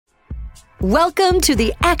Welcome to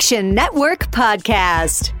the Action Network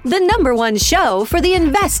Podcast, the #1 show for the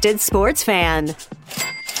invested sports fan.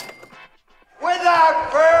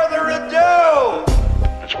 Without further ado,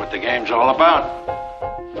 that's what the game's all about.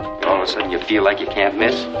 All of a sudden you feel like you can't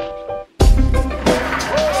miss. I'm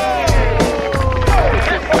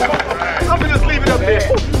gonna just leave it up there.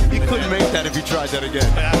 You couldn't make that if you tried that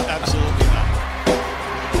again. Absolutely not.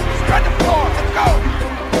 Spread the floor, let's go.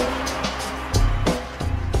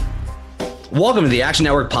 Welcome to the Action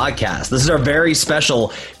Network Podcast. This is our very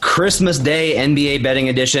special Christmas Day NBA betting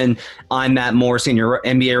edition. I'm Matt Moore, senior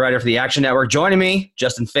NBA writer for the Action Network. Joining me,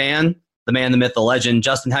 Justin Fan, the man, the myth, the legend.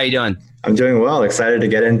 Justin, how you doing? I'm doing well. Excited to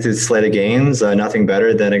get into the slate of games. Nothing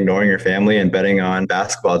better than ignoring your family and betting on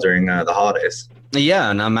basketball during the holidays.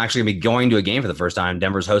 Yeah, and I'm actually going to be going to a game for the first time.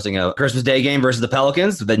 Denver's hosting a Christmas Day game versus the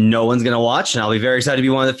Pelicans that no one's going to watch, and I'll be very excited to be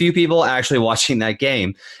one of the few people actually watching that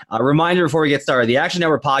game. A reminder before we get started, the Action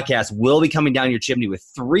Network Podcast will be coming down your chimney with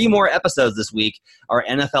 3 more episodes this week. Our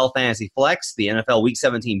NFL Fantasy Flex, the NFL Week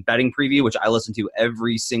 17 betting preview, which I listen to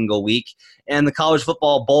every single week, and the College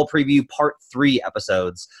Football Bowl Preview Part 3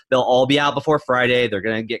 episodes. They'll all be out before Friday. They're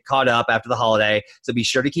going to get caught up after the holiday, so be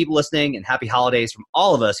sure to keep listening, and happy holidays from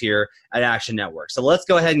all of us here at Action Network. So let's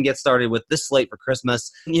go ahead and get started with this slate for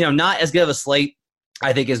Christmas. You know, not as good of a slate,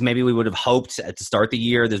 I think, as maybe we would have hoped to start the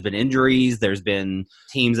year. There's been injuries. There's been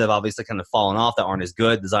teams that have obviously kind of fallen off that aren't as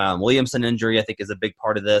good. The Zion Williamson injury, I think, is a big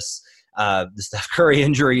part of this. The Steph Curry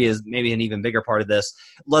injury is maybe an even bigger part of this.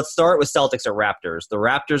 Let's start with Celtics at Raptors. The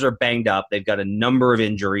Raptors are banged up. They've got a number of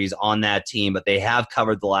injuries on that team, but they have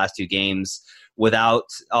covered the last 2 games without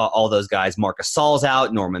all those guys. Marc Gasol's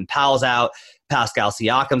out. Norman Powell's out. Pascal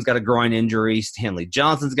Siakam's got a groin injury. Stanley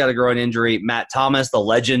Johnson's got a groin injury. Matt Thomas, the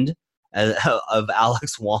legend of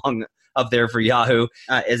Alex Wong up there for Yahoo,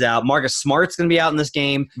 is out. Marcus Smart's going to be out in this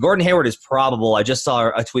game. Gordon Hayward is probable. I just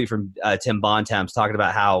saw a tweet from Tim Bontemps talking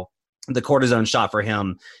about how the cortisone shot for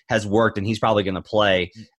him has worked, and he's probably going to play.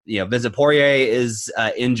 You know, Vincent Poirier is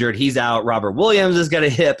injured. He's out. Robert Williams has got a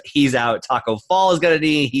hip. He's out. Taco Fall has got a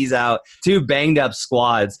knee. He's out. 2 banged-up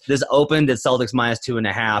squads. This opened at Celtics minus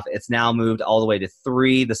 2.5. It's now moved all the way to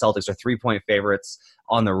 3. The Celtics are 3-point favorites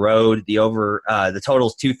on the road. The total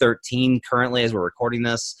is 213 currently as we're recording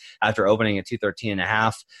this after opening at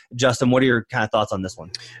 213.5. Justin, what are your kind of thoughts on this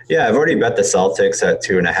one? Yeah, I've already bet the Celtics at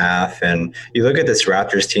 2.5. And you look at this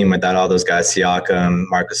Raptors team without all those guys, Siakam,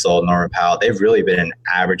 Marc Gasol, Norman Powell, they've really been an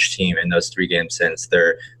average team in those 3 games since.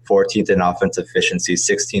 They're 14th in offensive efficiency,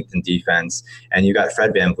 16th in defense. And you got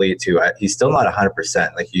Fred VanVleet, too. He's still not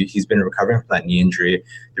 100%. Like, he's been recovering from that knee injury.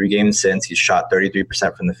 3 games since, he's shot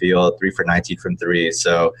 33% from the field, 3 for 19 from 3.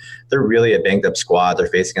 So they're really a banged-up squad. They're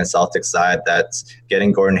facing a Celtics side that's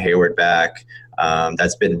getting Gordon Hayward back.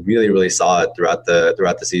 That's been really, really solid throughout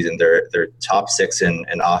the season. They're top 6 in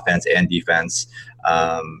offense and defense.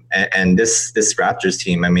 And this Raptors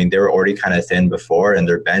team, I mean, they were already kind of thin before, and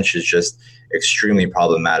their bench is just extremely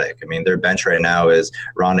problematic. I mean, their bench right now is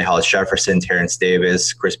Rondae Hollis-Jefferson, Terrence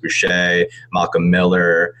Davis, Chris Boucher, Malcolm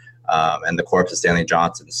Miller, and the corpse of Stanley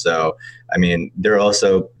Johnson. So, I mean, the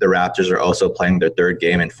Raptors are also playing their 3rd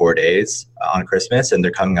game in 4 days on Christmas, and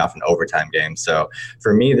they're coming off an overtime game. So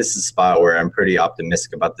for me, this is a spot where I'm pretty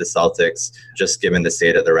optimistic about the Celtics, just given the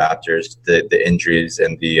state of the Raptors, the injuries,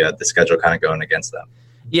 and the schedule kind of going against them.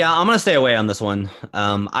 Yeah, I'm going to stay away on this one.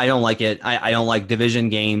 I don't like it. I don't like division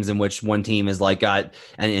games in which one team has got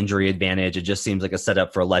an injury advantage. It just seems like a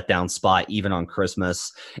setup for a letdown spot, even on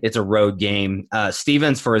Christmas. It's a road game.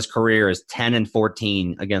 Stevens, for his career, is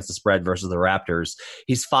 10-14 against the spread versus the Raptors.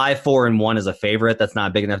 He's 5-4-1 as a favorite. That's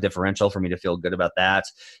not a big enough differential for me to feel good about that.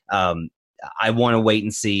 I want to wait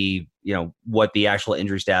and see, what the actual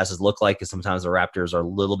injury statuses look like, because sometimes the Raptors are a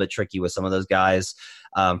little bit tricky with some of those guys.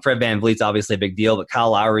 Fred VanVleet's obviously a big deal, but Kyle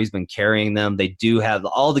Lowry's been carrying them. They do have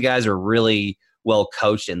all the guys are really well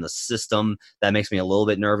coached in the system. That makes me a little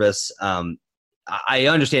bit nervous. I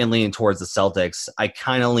understand leaning towards the Celtics. I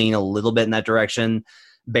kind of lean a little bit in that direction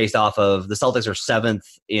based off of the Celtics are 7th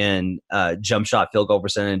in jump shot field goal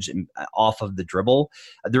percentage off of the dribble.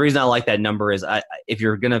 The reason I like that number is if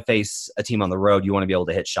you're going to face a team on the road, you want to be able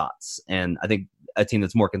to hit shots. And I think a team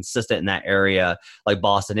that's more consistent in that area, like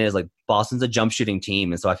Boston is, like Boston's a jump shooting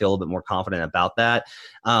team. And so I feel a little bit more confident about that.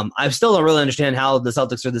 I still don't really understand how the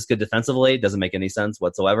Celtics are this good defensively. It doesn't make any sense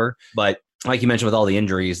whatsoever. But like you mentioned, with all the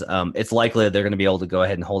injuries, it's likely that they're going to be able to go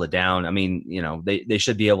ahead and hold it down. I mean, they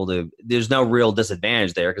should be able to. There's no real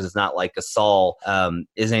disadvantage there because it's not like Gasol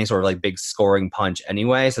is any sort of like big scoring punch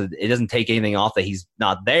anyway. So it doesn't take anything off that he's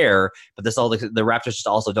not there. But the Raptors just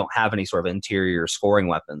also don't have any sort of interior scoring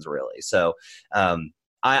weapons really. So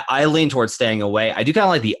I lean towards staying away. I do kind of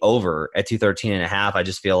like the over at 213.5. I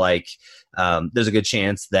just feel like there's a good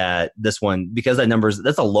chance that this one, because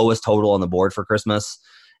that's the lowest total on the board for Christmas.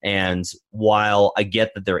 And while I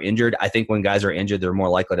get that they're injured, I think when guys are injured, they're more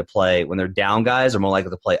likely to play. When they're down, guys are more likely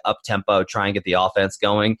to play up tempo, try and get the offense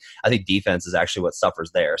going. I think defense is actually what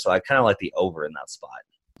suffers there. So I kind of like the over in that spot.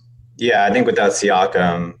 Yeah, I think without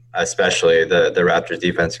Siakam, especially the Raptors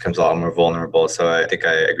defense becomes a lot more vulnerable. So I think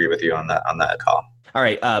I agree with you on that call. All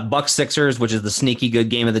right, Bucks Sixers, which is the sneaky good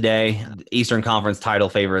game of the day. Eastern Conference title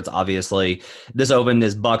favorites, obviously. This opened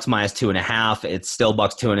as Bucks minus 2.5. It's still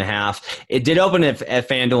Bucks 2.5. It did open at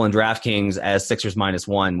FanDuel and DraftKings as Sixers minus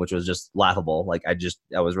 1, which was just laughable.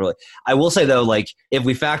 I will say though, like if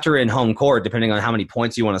we factor in home court, depending on how many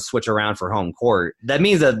points you want to switch around for home court, that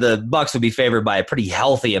means that the Bucks would be favored by a pretty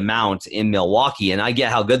healthy amount in Milwaukee. And I get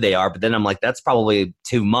how good they are, but then I'm like, that's probably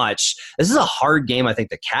too much. This is a hard game, I think,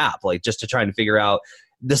 to cap, like just to try and figure out.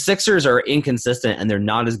 The Sixers are inconsistent and they're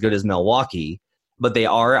not as good as Milwaukee, but they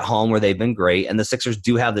are at home where they've been great. And the Sixers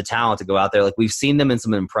do have the talent to go out there. Like we've seen them in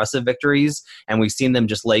some impressive victories and we've seen them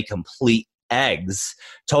just lay complete eggs.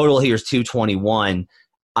 Total here is 221.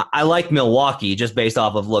 I like Milwaukee just based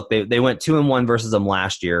off of, look, they went 2-1 versus them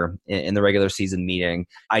last year in the regular season meeting.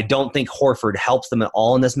 I don't think Horford helps them at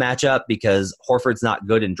all in this matchup because Horford's not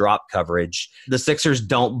good in drop coverage. The Sixers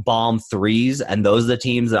don't bomb threes, and those are the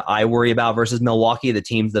teams that I worry about versus Milwaukee, the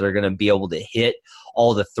teams that are going to be able to hit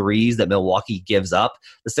all the threes that Milwaukee gives up.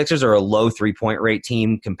 The Sixers are a low 3-point rate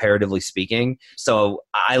team, comparatively speaking. So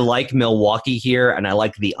I like Milwaukee here, and I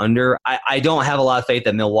like the under. I don't have a lot of faith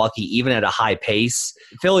that Milwaukee, even at a high pace,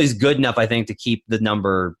 Philly's good enough, I think, to keep the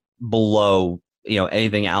number below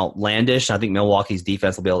anything outlandish. I think Milwaukee's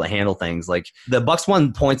defense will be able to handle things. Like the Bucks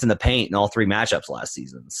won points in the paint in all 3 matchups last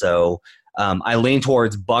season. So I lean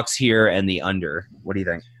towards Bucks here and the under. What do you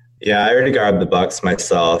think? Yeah, I already grabbed the Bucks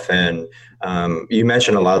myself, and you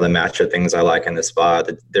mentioned a lot of the matchup things I like in this spot.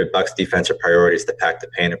 Their Bucks' defensive priorities to pack the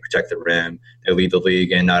paint and protect the rim. They lead the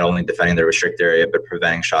league in not only defending the restricted area but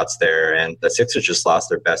preventing shots there. And the Sixers just lost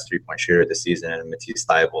their best 3-point shooter this season in Matisse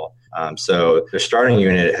Thybulle. So their starting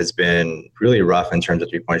unit has been really rough in terms of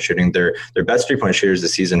 3-point shooting. Their best 3-point shooters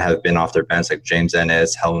this season have been off their bench, like James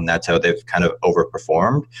Ennis, Helmut Neto. They've kind of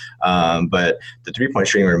overperformed, but the 3-point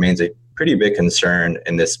shooting remains a pretty big concern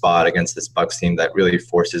in this spot against this Bucks team that really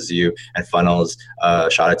forces you and funnels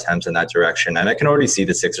shot attempts in that direction. And I can already see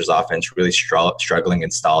the Sixers offense really struggling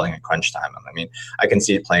and stalling in crunch time. I mean, I can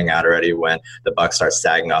see it playing out already when the Bucks start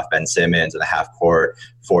sagging off Ben Simmons in the half court,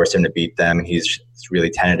 force him to beat them, and he's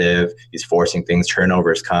really tentative. He's forcing things,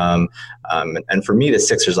 turnovers come. And for me, the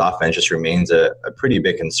Sixers offense just remains a pretty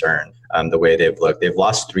big concern, the way they've looked. They've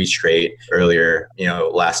lost 3 straight earlier,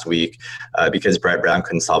 last week because Brett Brown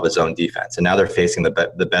couldn't solve his own defense. And now they're facing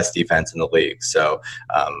the best defense in the league. So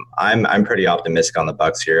I'm pretty optimistic on the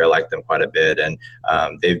Bucks here. I like them quite a bit. And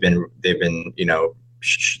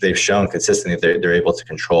they've shown consistently they're able to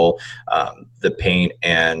control the paint.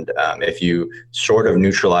 And if you sort of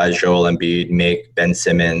neutralize Joel Embiid, make Ben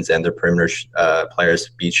Simmons and their perimeter players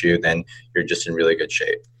beat you, then you're just in really good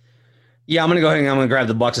shape. Yeah, I'm going to go ahead and I'm going to grab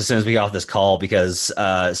the Bucks as soon as we get off this call because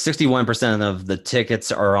 61% of the tickets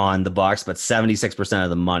are on the Bucks, but 76% of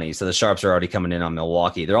the money. So the Sharps are already coming in on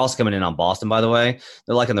Milwaukee. They're also coming in on Boston, by the way.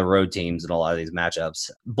 They're liking the road teams in a lot of these matchups.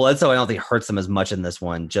 Bledsoe, I don't think hurts them as much in this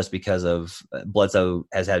one just because of Bledsoe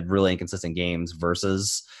has had really inconsistent games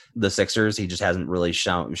versus the Sixers. He just hasn't really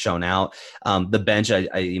shown out. The bench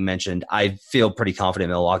I mentioned, I feel pretty confident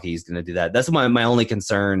Milwaukee is going to do that. That's my only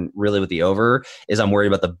concern really with the over is I'm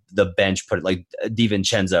worried about the bench, put it like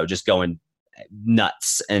DiVincenzo just going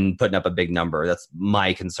nuts and putting up a big number. That's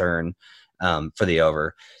my concern for the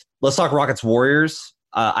over. Let's talk Rockets Warriors.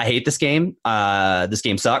 I hate this game. This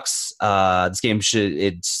game sucks.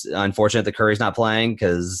 It's unfortunate that Curry's not playing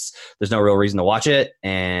because there's no real reason to watch it,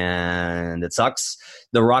 and it sucks.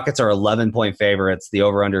 The Rockets are 11-point favorites. The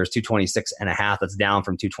over-under is 226.5. That's down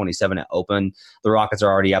from 227 at open. The Rockets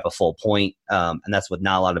are already up a full point, and that's with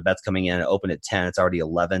not a lot of bets coming in. At open at 10, it's already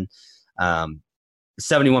 11.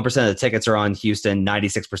 71% of the tickets are on Houston,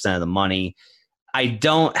 96% of the money. I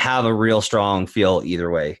don't have a real strong feel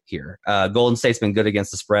either way here. Golden State's been good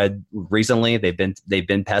against the spread recently. They've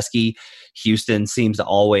been pesky. Houston seems to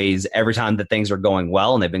always, every time that things are going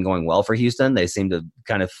well, and they've been going well for Houston, they seem to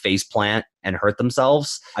kind of face plant and hurt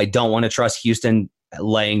themselves. I don't want to trust Houston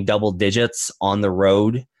laying double digits on the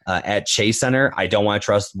road at Chase Center. I don't want to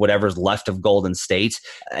trust whatever's left of Golden State.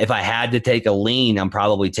 If I had to take a lean, I'm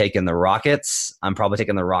probably taking the Rockets. I'm probably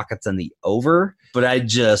taking the Rockets and the over, but I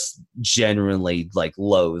just genuinely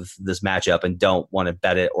loathe this matchup and don't want to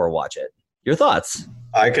bet it or watch it. Your thoughts?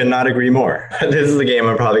 I could not agree more. This is the game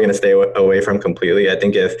I'm probably going to stay away from completely. I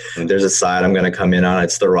think if there's a side I'm going to come in on,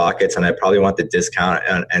 it's the Rockets, and I probably want the discount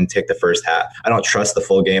and take the first half. I don't trust the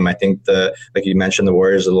full game. I think like you mentioned, the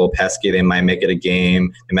Warriors are a little pesky. They might make it a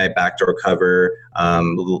game. They might backdoor cover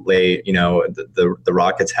late. The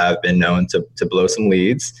Rockets have been known to blow some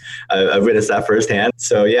leads. I've witnessed that firsthand.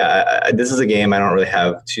 So yeah, this is a game I don't really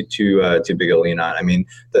have too big a lean on. I mean,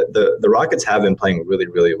 the Rockets have been playing really,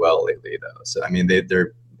 really well lately, though. So I mean, they're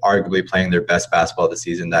arguably playing their best basketball this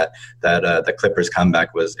season. That the Clippers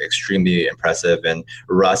comeback was extremely impressive, and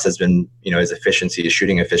Russ has been, his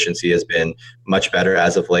shooting efficiency has been much better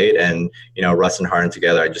as of late. And Russ and Harden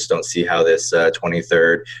together, I just don't see how this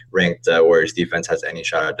 23rd ranked Warriors defense has any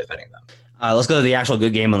shot at defending them. Let's go to the actual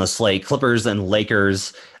good game on the slate. Clippers and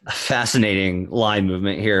Lakers. Fascinating line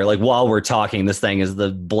movement here. Like, while we're talking, this thing is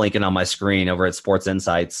blinking on my screen over at Sports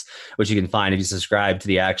Insights, which you can find if you subscribe to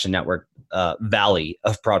the Action Network valley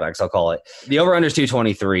of products, I'll call it. The over-under is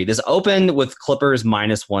 223. This opened with Clippers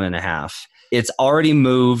 -1.5. It's already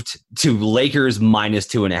moved to Lakers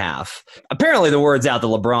 -2.5. Apparently, the word's out that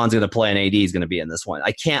LeBron's going to play and AD is going to be in this one.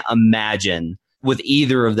 I can't imagine with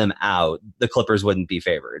either of them out, the Clippers wouldn't be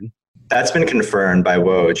favored. That's been confirmed by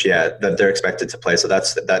Woj, that they're expected to play. So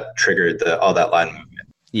that triggered all that line movement.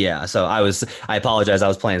 Yeah, so I apologize. I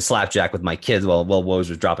was playing slapjack with my kids while Woj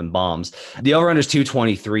was dropping bombs. The over-under is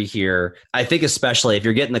 223 here. I think especially if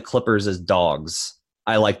you're getting the Clippers as dogs,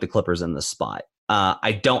 I like the Clippers in this spot.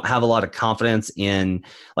 I don't have a lot of confidence in,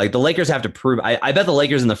 like, the Lakers have to prove. I bet the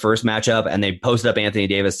Lakers in the first matchup, and they posted up Anthony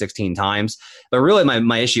Davis 16 times. But really,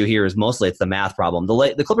 my issue here is mostly it's the math problem.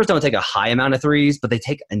 The Clippers don't take a high amount of threes, but they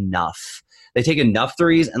take enough. They take enough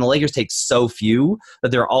threes, and the Lakers take so few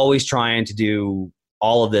that they're always trying to do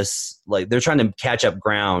all of this. Like, they're trying to catch up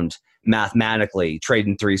ground mathematically,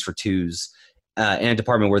 trading threes for twos in a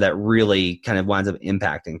department where that really kind of winds up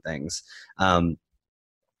impacting things.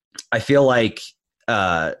 I feel like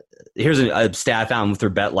here's a stat I found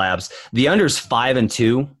through Bet Labs. The under's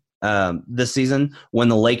 5-2 this season when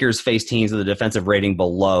the Lakers face teams with a defensive rating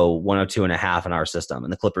below 102.5 in our system,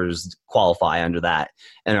 and the Clippers qualify under that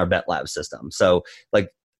in our Bet Labs system. So, like,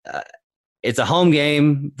 it's a home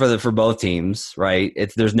game for both teams, right?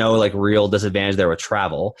 There's no like real disadvantage there with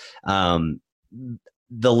travel.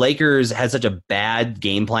 The Lakers had such a bad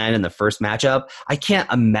game plan in the first matchup. I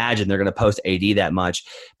can't imagine they're going to post AD that much.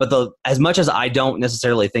 But as much as I don't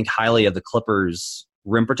necessarily think highly of the Clippers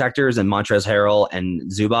rim protectors and Montrezl Harrell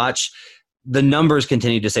and Zubac, the numbers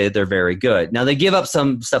continue to say that they're very good. Now, they give up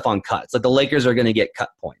some stuff on cuts. Like, the Lakers are going to get cut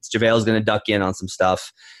points. JaVale's going to duck in on some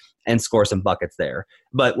stuff and score some buckets there.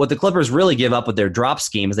 But what the Clippers really give up with their drop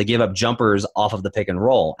scheme is they give up jumpers off of the pick and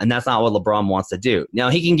roll, and that's not what LeBron wants to do. Now,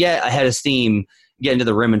 he can get ahead of steam, get into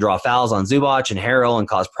the rim and draw fouls on Zubac and Harrell and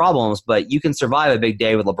cause problems, but you can survive a big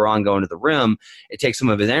day with LeBron going to the rim. It takes some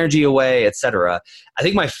of his energy away, etc. I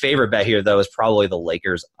think my favorite bet here, though, is probably the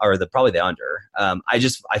Lakers, or probably the under.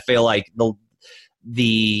 I feel like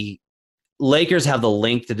the Lakers have the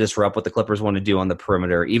length to disrupt what the Clippers want to do on the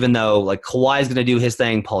perimeter, even though, like, Kawhi is going to do his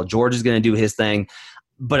thing, Paul George is going to do his thing.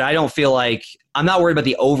 But I don't feel like – I'm not worried about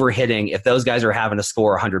the overhitting if those guys are having to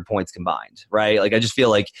score 100 points combined, right? Like, I just feel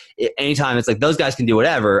like anytime it's like those guys can do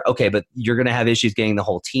whatever, okay, but you're going to have issues getting the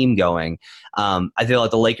whole team going. I feel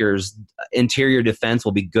like the Lakers' interior defense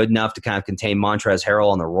will be good enough to kind of contain Montrezl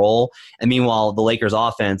Harrell on the roll. And meanwhile, the Lakers'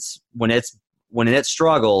 offense, when it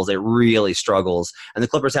struggles, it really struggles. And the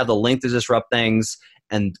Clippers have the length to disrupt things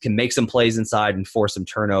and can make some plays inside and force some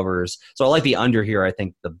turnovers. So I like the under here, I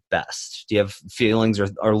think, the best. Do you have feelings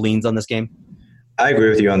or leans on this game? I agree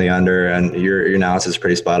with you on the under, and your analysis is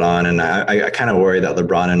pretty spot on. And I kind of worry that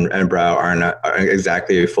LeBron and Brow aren't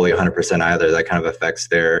exactly fully 100% either. That kind of affects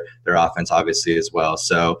their offense, obviously, as well.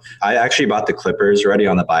 So I actually bought the Clippers already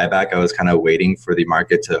on the buyback. I was kind of waiting for the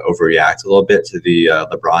market to overreact a little bit to the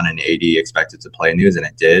LeBron and AD expected to play news, and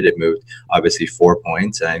it did. It moved, obviously, 4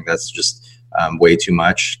 points. I think that's just way too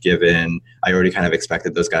much, given I already kind of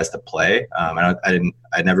expected those guys to play.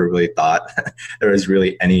 I never really thought there was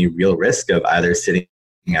really any real risk of either sitting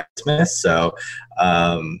at Smith. So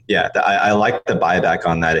I like the buyback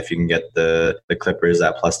on that if you can get the Clippers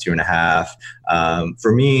at +2.5.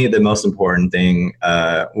 For me, the most important thing,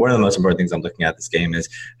 one of the most important things I'm looking at this game is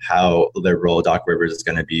how liberal Doc Rivers is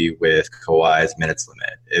going to be with Kawhi's minutes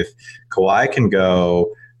limit. If Kawhi can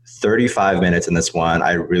go 35 minutes in this one,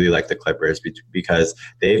 I really like the Clippers because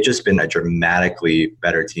they've just been a dramatically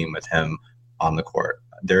better team with him on the court.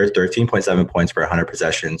 they're 13.7 points per 100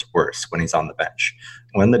 possessions worse when he's on the bench.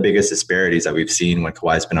 One of the biggest disparities that we've seen when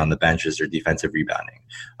Kawhi's been on the bench is their defensive rebounding.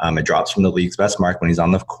 It drops from the league's best mark when he's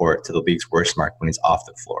on the court to the league's worst mark when he's off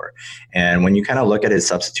the floor. And when you kind of look at his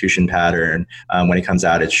substitution pattern, when he comes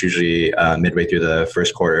out, it's usually midway through the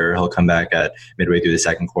first quarter. He'll come back at midway through the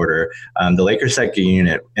second quarter. The Lakers second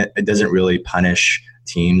unit, it doesn't really punish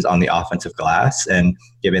teams on the offensive glass, and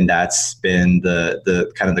given that's been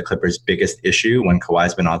the kind of the Clippers' biggest issue when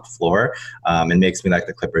Kawhi's been off the floor, it makes me like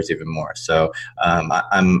the Clippers even more. So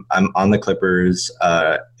I'm on the Clippers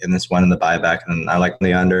in this one in the buyback, and I like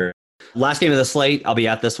the under. Last game of the slate, I'll be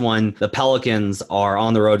at this one. The Pelicans are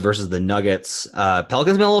on the road versus the Nuggets.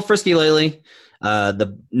 Pelicans been a little frisky lately.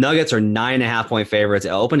 The Nuggets are 9.5 point favorites. It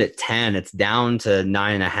opened at 10. It's down to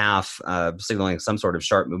 9.5, signaling some sort of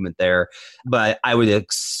sharp movement there. But I would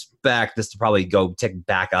expect this to probably go tick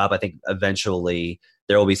back up. I think eventually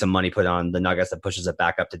there will be some money put on the Nuggets that pushes it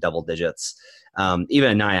back up to double digits.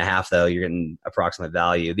 Even at 9.5, though, you're getting approximate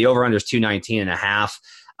value. The over-under is 219.5.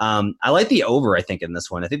 I like the over, I think, in this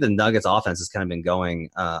one. I think the Nuggets offense has kind of been going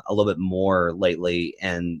a little bit more lately.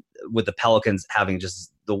 And with the Pelicans having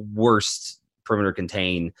just the worst perimeter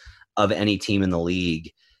contain of any team in the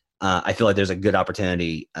league, I feel like there's a good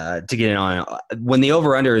opportunity to get in on when the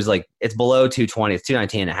over under is like it's below 220, it's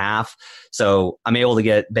 219.5. So I'm able to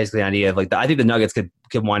get basically an idea of like I think the Nuggets could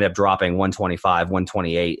wind up dropping 125,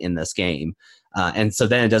 128 in this game. And so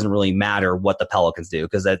then it doesn't really matter what the Pelicans do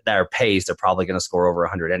because at their pace, they're probably going to score over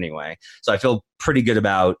 100 anyway. So I feel pretty good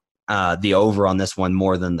about the over on this one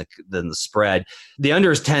more than the spread. The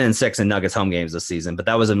under is 10-6 in Nuggets home games this season, but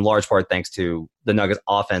that was in large part thanks to the Nuggets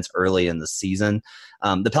offense early in the season.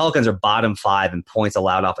 The Pelicans are bottom 5 in points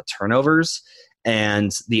allowed off of turnovers,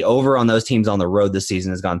 and the over on those teams on the road this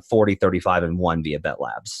season has gone 40, 35, and 1 via Bet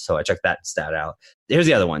Labs. So I checked that stat out. Here's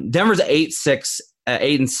the other one. Denver's 8-6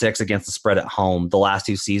 against the spread at home the last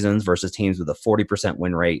 2 seasons versus teams with a 40%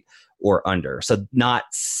 win rate or under. So not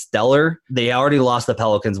stellar. They already lost the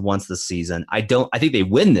Pelicans once this season. I think they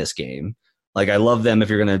win this game. Like I love them if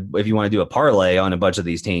you want to do a parlay on a bunch of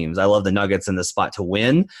these teams. I love the Nuggets in this spot to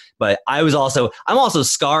win, but I'm also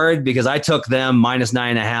scarred because I took them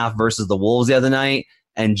 -9.5 versus the Wolves the other night,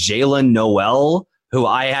 and Jalen Noel, who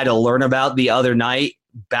I had to learn about the other night,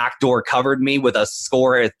 backdoor covered me with a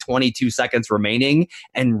score at 22 seconds remaining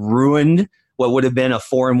and ruined what would have been a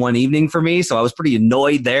 4-1 evening for me. So I was pretty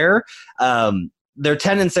annoyed there. They're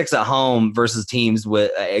 10-6 at home versus teams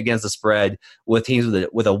against the spread with teams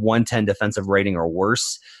with a 110 defensive rating or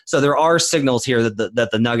worse. So there are signals here that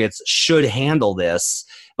the Nuggets should handle this.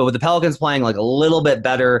 But with the Pelicans playing like a little bit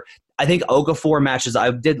better, I think Okafor matches. I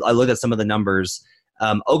looked at some of the numbers.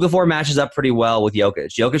 Okafor matches up pretty well with Jokic.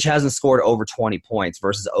 Jokic hasn't scored over 20 points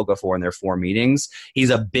versus Okafor in their 4 meetings. He's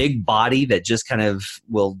a big body that just kind of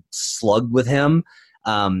will slug with him.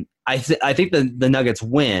 I think the Nuggets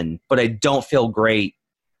win, but I don't feel great.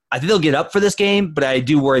 I think they'll get up for this game, but I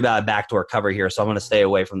do worry about a backdoor cover here, so I'm going to stay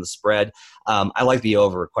away from the spread. I like the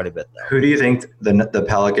over quite a bit, though. Who do you think the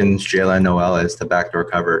Pelicans' Jalen Noel is to backdoor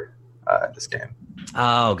cover this game?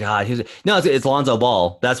 Oh, God. It's Lonzo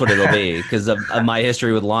Ball. That's what it'll be because of my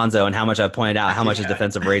history with Lonzo and how much I've pointed out how much his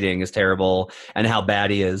defensive rating is terrible and how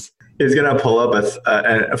bad he is. He's going to pull up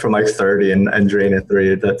from like 30 and drain a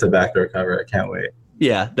 3. That's a backdoor cover. I can't wait.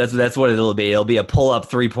 Yeah, that's what it'll be. It'll be a pull-up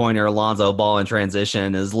 3-pointer, Lonzo Ball in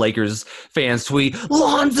transition as Lakers fans tweet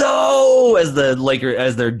Lonzo as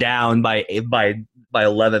they're down by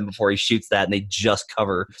 11 before he shoots that and they just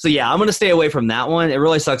cover. So yeah, I'm going to stay away from that one. It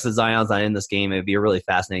really sucks that Zion's not in this game. It'd be a really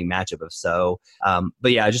fascinating matchup if so.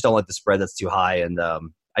 But yeah, I just don't like the spread that's too high, and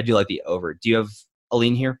I do like the over. Do you have a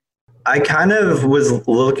lean here? I kind of was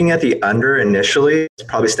looking at the under initially.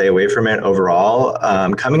 Probably stay away from it overall.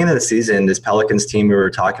 Coming into the season, this Pelicans team, we were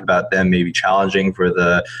talking about them maybe challenging for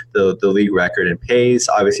the league record in pace.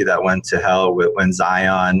 Obviously, that went to hell when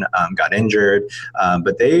Zion got injured.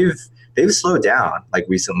 But they've slowed down like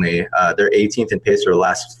recently. They're 18th in pace over the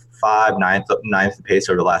last 5, 9th in pace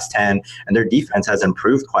over the last 10, and their defense has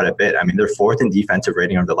improved quite a bit. I mean, they're 4th in defensive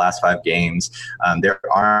rating over the last 5 games. There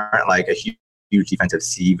aren't like a huge defensive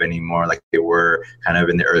sieve anymore like they were kind of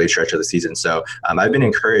in the early stretch of the season. So I've been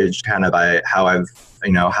encouraged kind of by how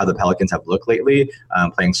how the Pelicans have looked lately,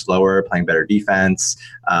 playing slower, playing better defense.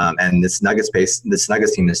 And this Nuggets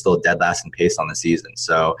team is still dead last in pace on the season.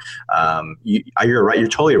 So you're right. You're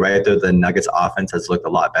totally right. The Nuggets offense has looked a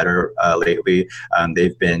lot better lately.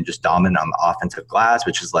 They've been just dominant on the offensive glass,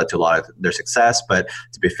 which has led to a lot of their success. But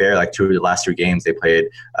to be fair, like 2 of the last 3 games, they played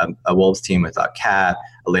a Wolves team without Cat,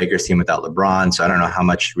 a Lakers team without LeBron. So I don't know how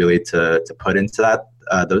much really to put into that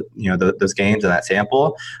those games and that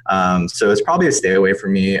sample. So it's probably a stay away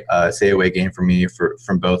game for me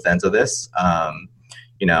from both ends of this.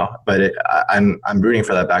 But I'm rooting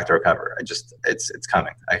for that backdoor cover. It's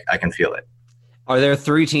coming. I can feel it. Are there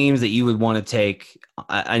 3 teams that you would want to take?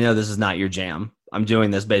 I know this is not your jam. I'm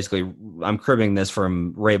doing this I'm cribbing this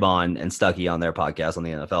from Raybon and Stuckey on their podcast on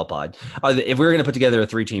the NFL pod. If we were going to put together a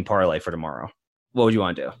 3-team parlay for tomorrow, what would you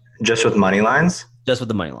want to do? Just with money lines? Just with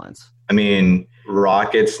the money lines. I mean,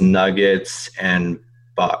 Rockets, Nuggets, and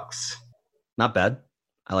Bucks. Not bad.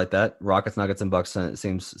 I like that. Rockets, Nuggets, and Bucks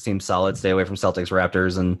seems solid. Stay away from Celtics,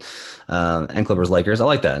 Raptors, and Clippers, Lakers. I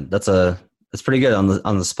like that. That's pretty good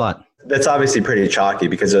on the spot. That's obviously pretty chalky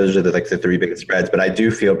because those are the 3 biggest spreads. But I do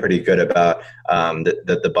feel pretty good about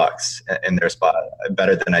the Bucks in their spot,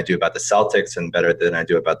 better than I do about the Celtics and better than I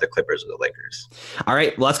do about the Clippers or the Lakers. All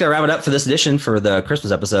right, well, let's go wrap it up for this edition for the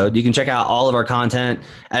Christmas episode. You can check out all of our content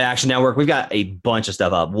at Action Network. We've got a bunch of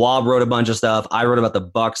stuff up. Wob wrote a bunch of stuff. I wrote about the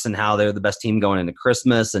Bucks and how they're the best team going into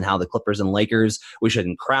Christmas and how the Clippers and Lakers, we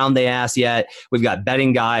shouldn't crown the ass yet. We've got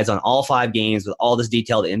betting guides on all 5 games with all this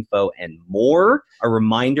detailed info and more. A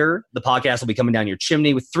reminder, the podcast will be coming down your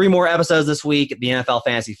chimney with 3 more episodes this week. The NFL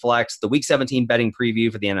Fantasy Flex, the Week 17 betting preview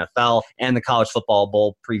for the NFL, and the College Football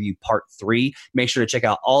Bowl preview part 3. Make sure to check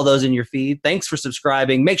out all those in your feed. Thanks for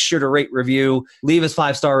subscribing. Make sure to rate, review, leave us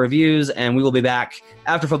 5-star reviews, and we will be back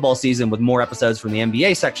after football season with more episodes from the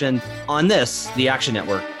NBA section on the Action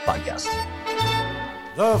Network podcast.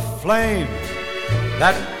 The flame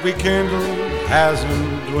that we kindled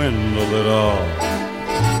hasn't dwindled at all.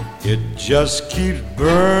 It just keeps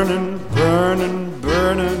burning, burning,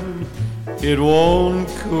 burning. It won't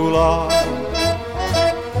cool off.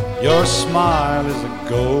 Your smile is a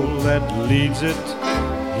goal that leads it.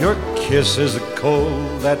 Your kiss is a coal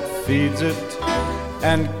that feeds it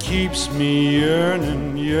and keeps me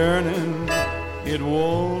yearning, yearning. It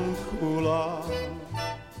won't